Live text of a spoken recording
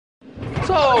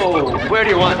So, where do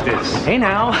you want this? Hey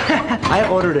now, I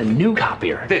ordered a new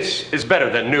copier. This is better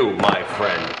than new, my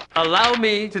friend. Allow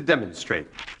me to demonstrate.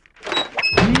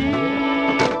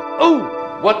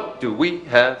 Oh, what do we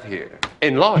have here?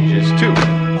 Enlarges too.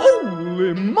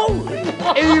 Holy moly!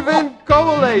 Even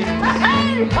collates.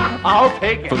 I'll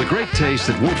take it. For the great taste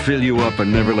that won't fill you up and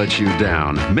never let you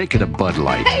down, make it a Bud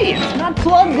Light. Hey, it's not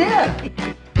plugged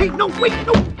in. Hey, no, wait,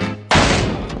 no.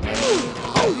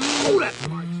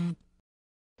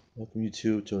 Welcome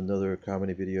YouTube to another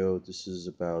comedy video. This is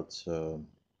about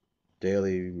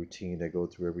daily routine I go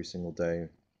through every single day.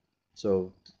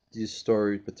 So this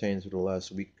story pertains to the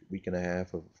last week and a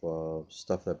half of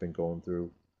stuff that I've been going through.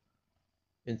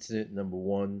 Incident number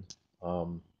one,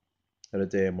 had a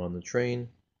day I'm on the train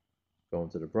going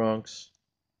to the Bronx.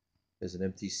 There's an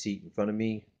empty seat in front of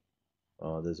me.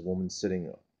 There's a woman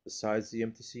sitting beside the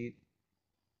empty seat,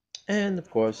 and of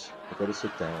course I go to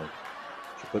sit down.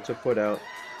 She puts her foot out,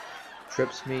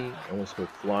 trips me, almost go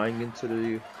flying into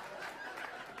the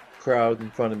crowd in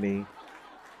front of me,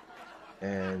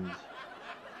 and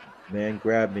man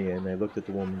grabbed me, and I looked at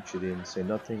the woman. She didn't say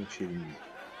nothing. She didn't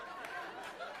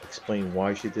explain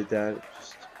why she did that.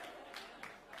 Just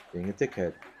being a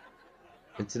dickhead.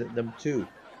 Incident number two.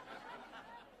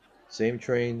 Same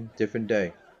train, different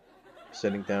day.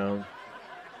 Sitting down,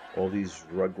 all these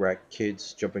rugrat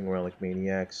kids jumping around like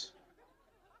maniacs,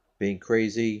 being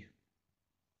crazy,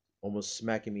 almost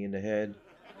smacking me in the head,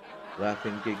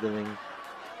 laughing, giggling.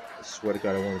 I swear to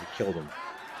God, I wanted to kill them.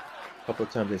 A couple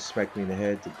of times they smacked me in the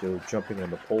head. They were jumping on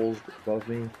the poles above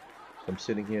me. I'm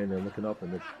sitting here and they're looking up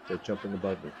and they're jumping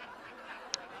above me.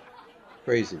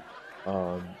 Crazy.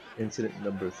 Incident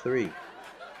number three.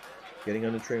 Getting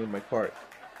on the train with my cart.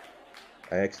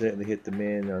 I accidentally hit the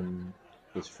man on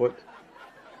his foot,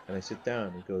 and I sit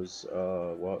down. He goes,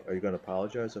 well, are you going to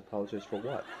apologize? Apologize for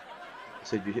what? I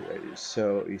said,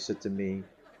 so he said to me,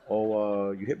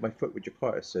 oh, you hit my foot with your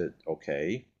car. I said,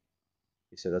 okay.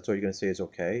 He said, that's all you're going to say is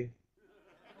okay?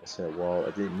 I said, well,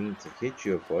 I didn't mean to hit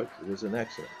your foot. It was an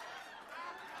accident.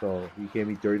 So he gave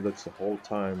me dirty looks the whole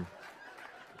time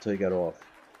until he got off.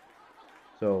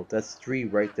 So that's three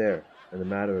right there in a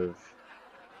matter of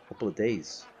a couple of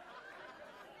days.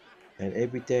 And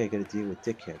every day I got to deal with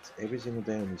dickheads. Every single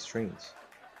day on these trains.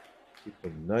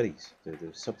 People are nutties.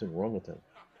 There's something wrong with them.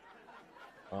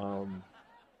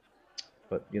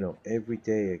 But you know, every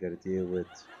day I got to deal with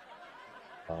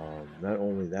not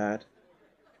only that,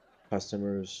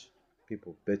 customers,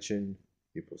 people bitching,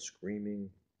 people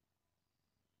screaming.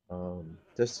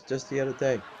 Just the other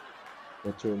day,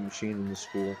 went to a machine in the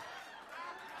school.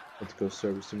 Went to go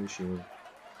service the machine.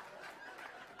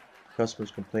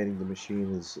 Customers complaining the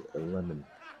machine is a lemon.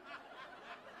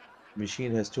 The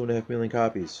machine has 2.5 million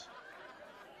copies.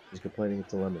 He's complaining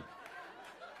it's a lemon.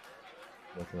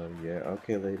 Yeah,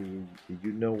 okay, lady. Do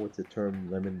you know what the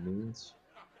term lemon means?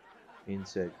 It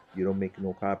means that you don't make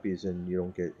no copies and you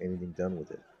don't get anything done with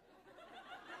it.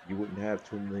 You wouldn't have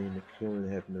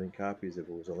 2.5 million copies if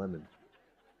it was a lemon.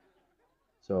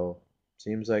 So,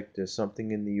 seems like there's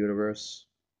something in the universe,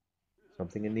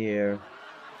 something in the air,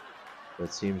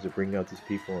 that seems to bring out these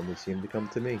people, and they seem to come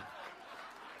to me.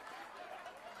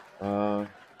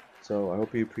 So I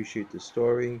hope you appreciate this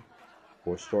story,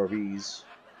 or stories.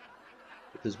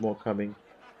 But there's more coming,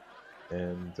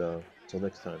 and until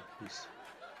next time, peace.